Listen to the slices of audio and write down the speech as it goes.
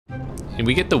Did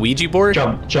we get the Ouija board?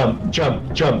 Jump, jump,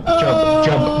 jump, jump, jump,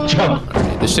 jump, jump.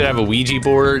 Alright, this should have a Ouija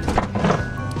board,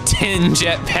 10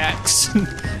 jetpacks,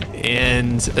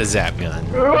 and a zap gun.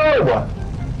 Oh!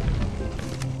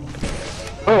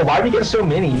 Oh, why do we get so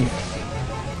many?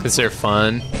 Because they're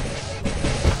fun.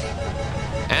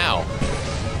 Ow.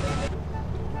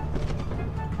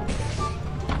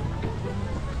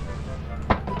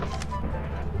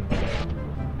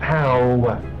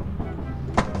 Ow.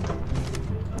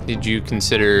 Did you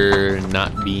consider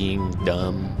not being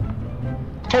dumb?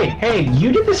 Hey, hey,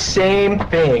 you did the same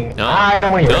thing.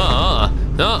 I'm weird.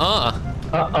 Nuh-uh.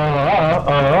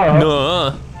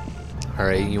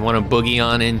 Alright, you want to boogie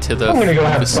on into the... I'm gonna go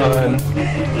have facility? fun.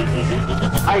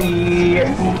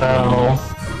 Oh.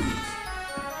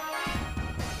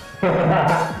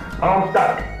 I'm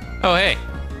stuck. Oh, hey.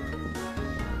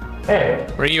 Hey,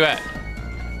 Where are you at?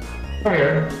 come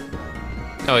here.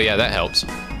 Oh, yeah, that helps.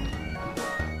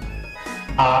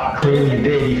 Clearly you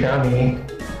did. You found me.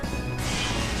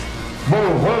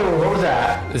 Whoa, whoa, what was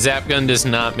that? The zap gun does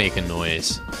not make a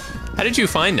noise. How did you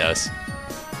find us?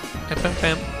 Bam, bam,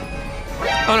 bam.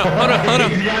 Oh no, oh no, oh no.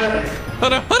 Oh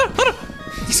no, oh no, oh no.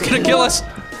 He's gonna kill us.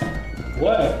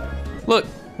 What? Look.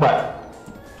 What?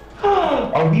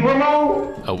 A Wii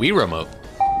remote? A Wii remote.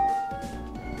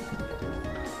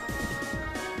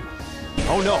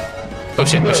 Oh no. Oh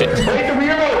shit, oh shit. Wait, the Wii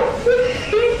remote!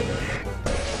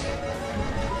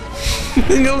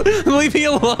 Leave me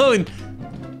alone.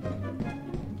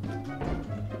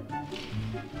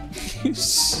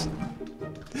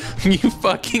 You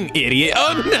fucking idiot.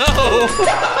 Oh no!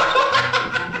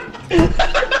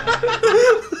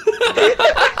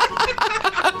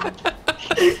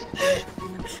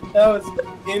 That was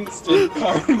instant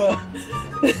karma.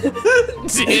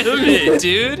 Damn it,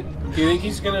 dude. Do you think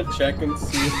he's gonna check and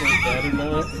see if we're dead or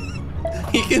not?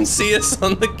 He can see us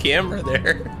on the camera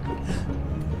there.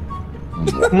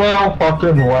 No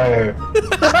fucking way.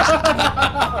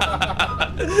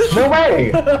 No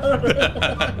way!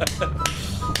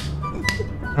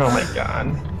 Oh my god.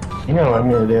 You know what I'm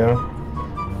gonna do.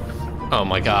 Oh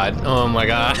my god. Oh my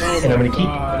god. And I'm gonna keep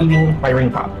eating my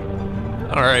ring pop.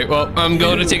 Alright, well, I'm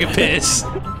going to take a piss.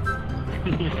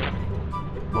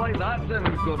 Like that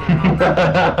sounds good.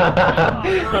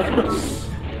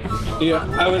 Yeah,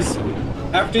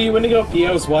 after you went to go pee,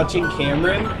 I was watching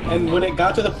Cameron, and when it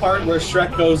got to the part where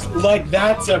Shrek goes, like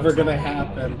that's ever gonna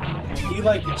happen, he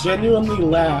like genuinely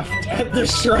laughed at the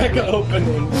Shrek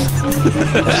opening.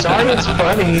 Sorry, it's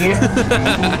funny.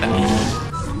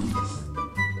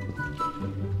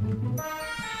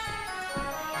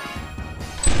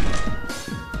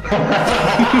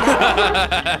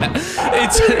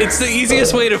 it's the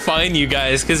easiest way to find you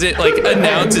guys because it like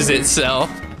announces itself.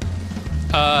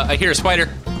 I hear a spider.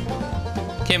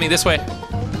 Cammy, this way.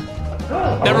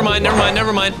 Never mind, never mind,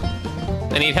 never mind.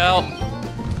 I need help.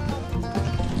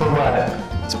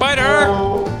 Spider!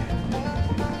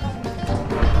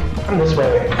 I'm this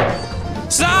way.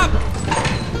 Stop!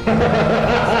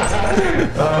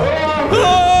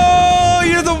 Oh,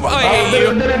 you're the. I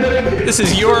hate you. This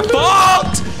is your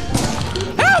fault!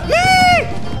 Help me!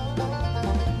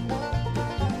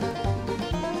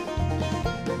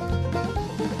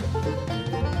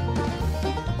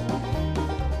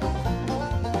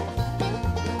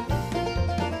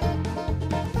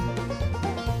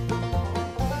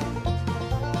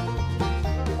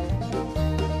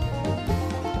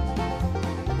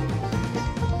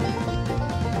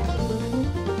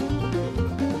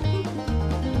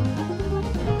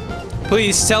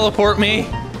 Please teleport me.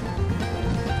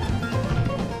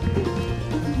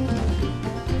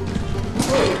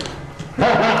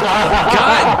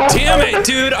 God damn it,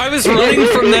 dude. I was running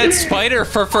from that spider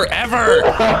for forever.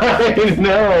 I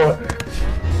know.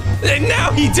 And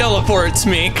now he teleports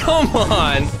me. Come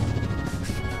on.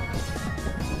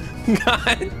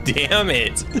 God damn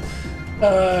it.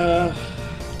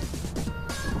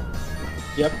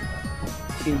 Yep.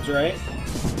 Seems right.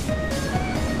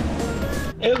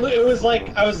 It was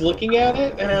like, I was looking at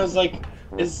it, and I was like,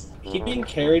 is he being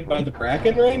carried by the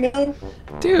bracken right now?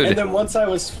 Dude. And then once I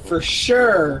was for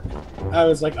sure, I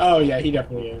was like, oh yeah, he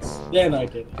definitely is. Then I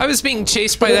did. I was being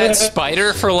chased by that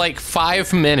spider for like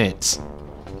 5 minutes.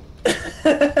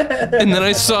 And then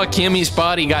I saw Cammy's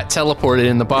body got teleported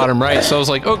in the bottom right, so I was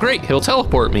like, oh great, he'll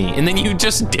teleport me. And then you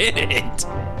just did it.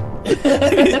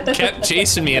 It kept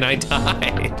chasing me and I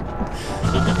died.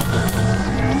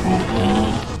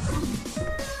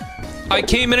 I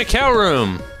came in a cow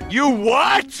room. You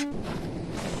what?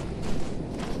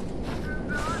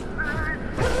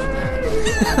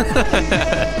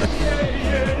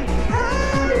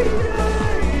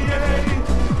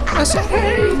 I said,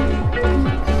 hey.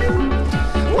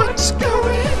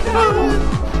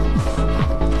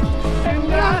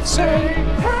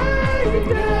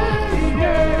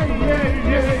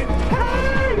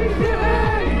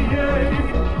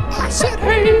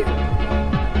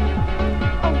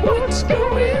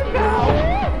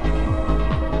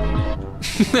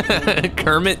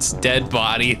 Kermit's dead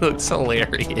body looks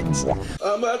hilarious.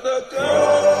 I'm at the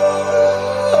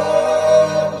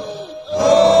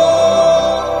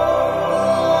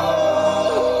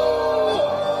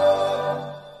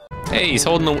Hey, he's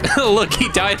holding the. Look, he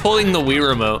died holding the Wii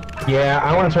remote. Yeah,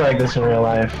 I want to play like this in real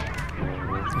life.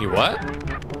 You what?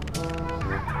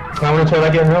 I want to play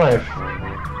like it in real life.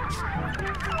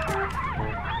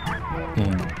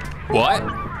 What?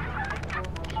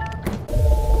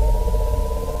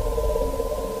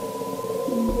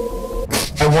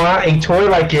 I want a toy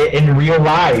like it in real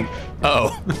life.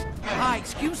 Oh. Hi,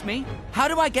 excuse me. How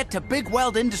do I get to Big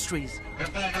Weld Industries?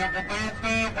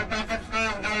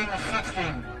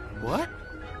 What?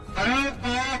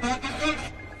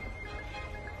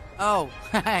 Oh,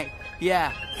 hi.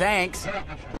 Yeah, thanks.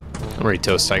 Don't worry,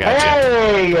 Toast, I got you.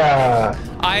 Hey!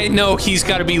 I know he's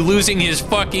got to be losing his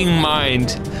fucking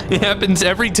mind. It happens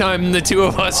every time the two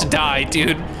of us die,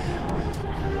 dude.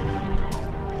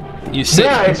 You said.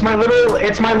 Yeah, it's my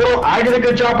little I did a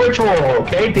good job ritual,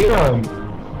 okay? Damn.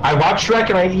 I watch Shrek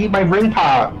and I eat my ring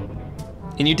pop.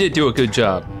 And you did do a good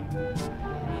job.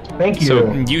 Thank you.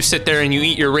 So you sit there and you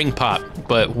eat your ring pop,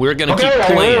 but we're gonna Okay,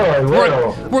 keep playing. I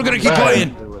will. We're gonna keep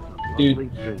Right. playing.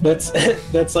 Dude,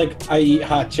 that's like I eat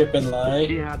hot chip and lie.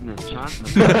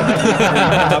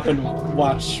 Up and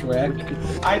watch Shrek.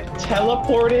 I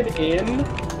teleported in,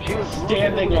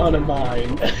 standing on a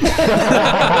mine.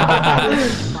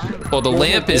 Well, the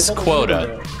lamp is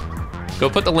Quota. Go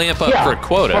put the lamp up Yeah, for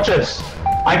Quota. watch this.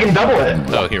 I can double it.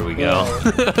 Oh, here we go.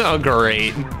 Oh,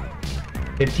 great.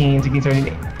 15, 16,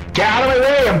 17. Get out of my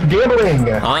way, I'm gambling.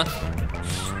 Huh?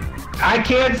 I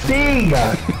can't see.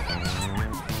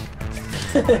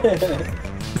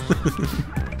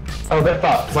 Oh, that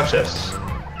fuck. Watch this.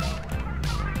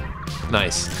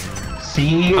 Nice.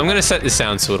 See? I'm gonna set this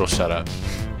sound so it'll shut up.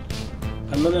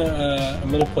 I'm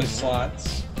gonna play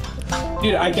slots.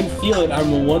 Dude, I can feel it.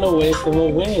 I'm one away from a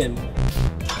win.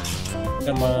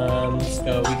 Come on, let's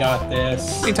go. We got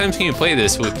this. How many times can you play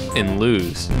this and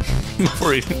lose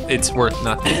before it's worth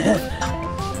nothing?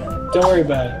 Don't worry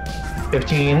about it.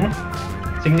 15.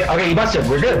 Okay, you busted.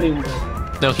 We're good.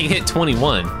 No, he hit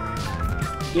 21.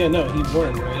 Yeah, no, he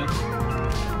won, right?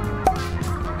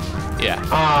 Yeah.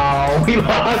 Oh, we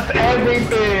lost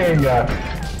everything.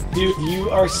 Dude, you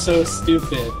are so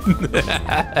stupid.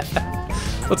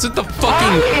 What's with the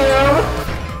fucking...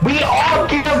 We all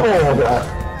gambled.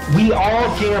 We all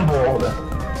gambled.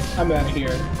 I'm out of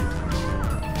here.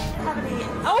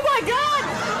 Oh my god!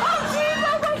 Oh jeez,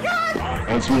 oh my god!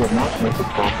 As you have not met the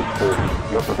profit quota,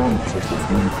 your performance has been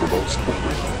deemed below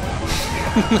standard.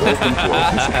 Welcome to our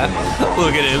disciplinary process.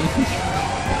 Look at him.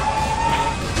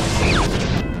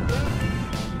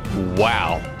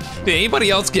 Wow. Did anybody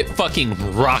else get fucking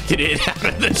rocketed out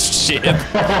of the ship?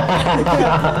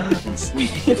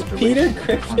 Peter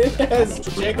Griffin has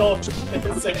jiggled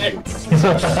his eggs.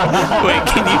 Wait,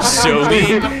 can you show me?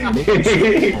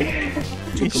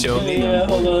 Can you show me? Yeah,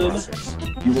 hold on.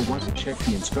 You will want to check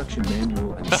the instruction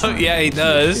manual and Oh, yeah, he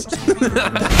does.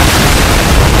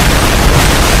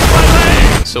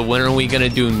 So when are we gonna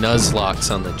do Nuzlocks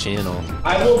on the channel?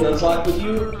 I will nuzlocke with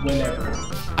you whenever.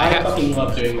 I fucking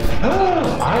love doing that.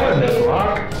 Oh, I have this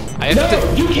lock. I have No, to.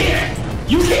 you can't!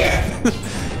 You can't!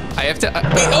 I have to.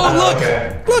 Oh, look!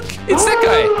 Okay. Look! It's that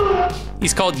guy!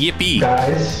 He's called Yippee.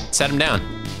 Guys. Set him down.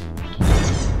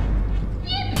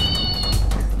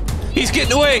 He's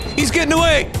getting away! He's getting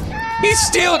away! He's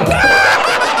stealing!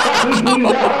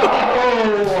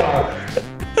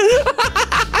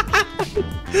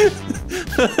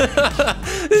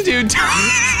 Dude.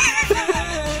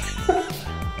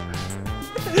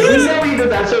 You know you did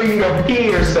that so you can go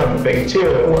pee or something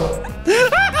too.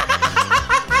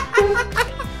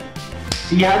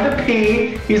 He had to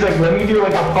pee. He's like, let me do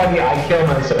like a funny I kill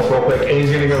myself real quick, and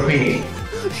he's gonna go pee.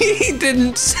 He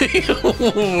didn't say a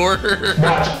word.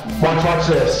 Watch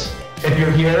this. If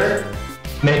you're here,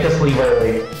 make us leave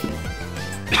early.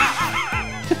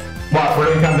 What?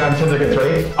 We're gonna come down to the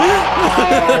three? Oh!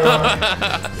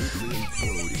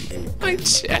 My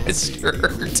chest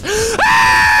hurts.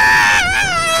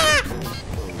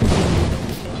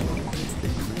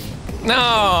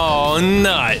 No,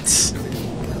 nuts.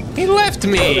 He left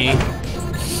me.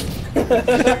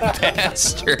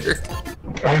 Bastard.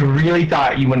 I really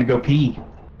thought you wanted to go pee.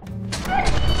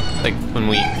 Like when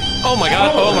we... Oh my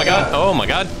god, oh my god, oh my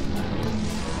god.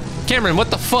 Cameron, what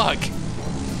the fuck?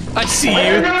 I see you.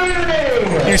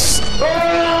 You're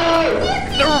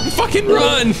no, fucking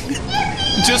run.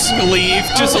 Just leave,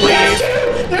 just leave.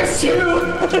 There's two!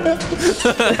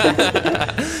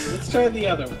 Let's try the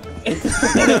other one.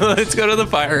 Let's go to the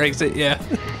fire exit, yeah.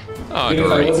 Oh, Dude,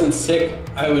 if I great. wasn't sick,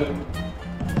 I would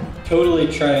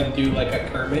totally try and do like a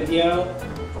Kermit yell.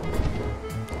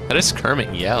 How does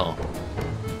Kermit yell?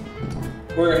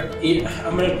 Where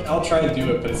I'll try to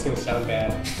do it, but it's gonna sound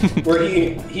bad. Where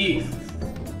he'll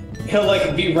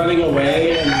like be running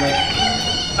away and like,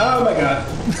 oh my god.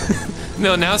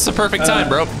 No, now's the perfect time,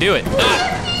 bro. Do it.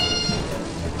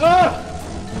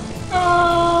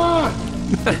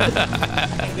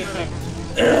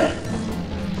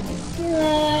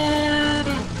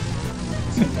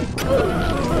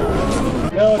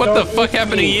 No, What the don't fuck hit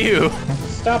happened to me. you?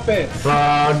 Stop it.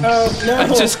 Frogs. Oh, no. I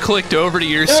just clicked over to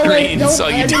your No, screen, wait, don't, so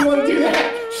you I didn't want to do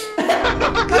that.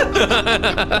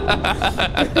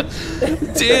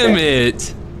 Damn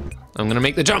it! I'm gonna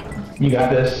make the jump. You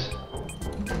got this.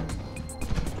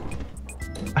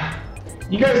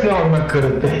 You guys know I'm not good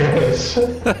at this.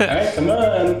 Alright, come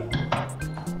on.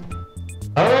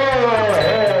 Oh,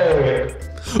 hey.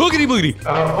 Boogity boogity.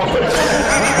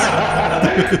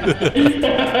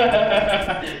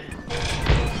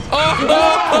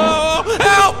 Oh,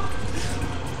 help!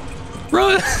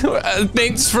 Run!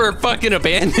 Thanks for fucking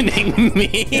abandoning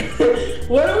me.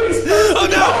 What are we supposed to Oh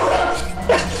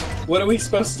no! What are we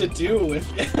supposed to do with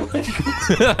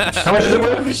How much is it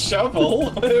worth? a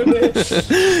shovel?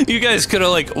 You guys could have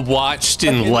like watched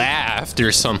and laughed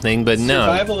or something, but no.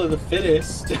 Survival of the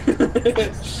fittest.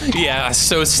 Yeah,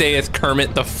 so saith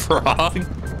Kermit the Frog.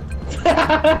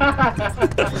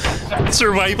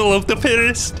 Survival of the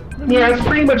fittest. Yeah, it's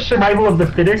pretty much survival of the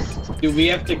fittest. Do we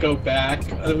have to go back?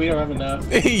 We don't have enough.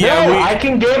 Yeah, No, I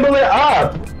can gamble it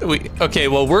up. okay,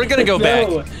 well, we're gonna go No.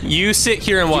 back. You sit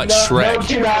here and watch not- No, Shrek.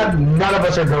 too bad. None of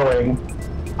us are going.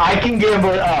 I can gamble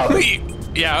it up.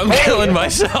 Yeah, I'm killing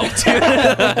myself, dude.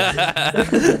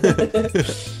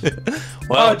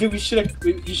 Well, Oh, dude, you should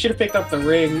have picked up the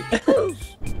ring.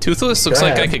 Toothless looks Go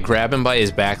like I ahead. could grab him by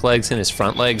his back legs and his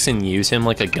front legs and use him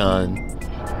like a gun.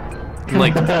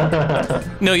 Like,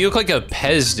 no, you look like a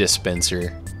Pez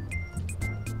dispenser.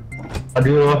 I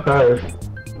do love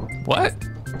Pez. What?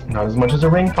 Not as much as a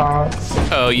ring pop.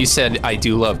 Oh, you said I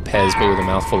do love Pez, but with a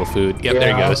mouthful of food. Yep,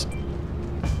 there he Yeah. goes.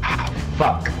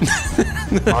 Fuck.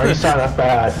 Already started off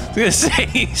bad. I was gonna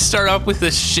say, start off with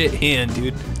a shit hand,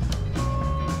 dude.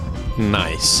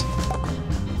 Nice.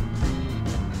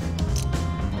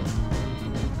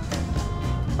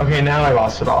 Okay, now I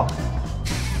lost it all.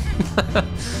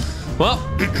 Well.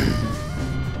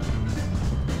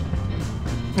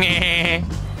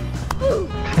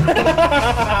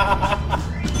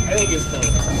 I think it's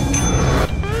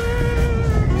close.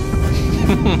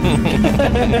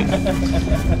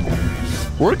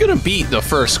 We're gonna beat the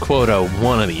first quota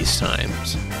one of these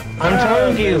times. I'm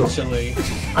telling you. Eventually.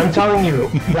 I'm telling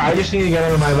you. I just need to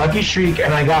get on my lucky streak,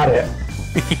 and I got it.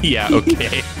 Yeah,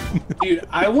 okay. Dude,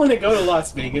 I want to go to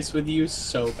Las Vegas with you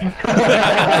so bad.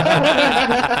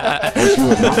 As you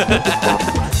have not met the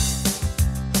profit,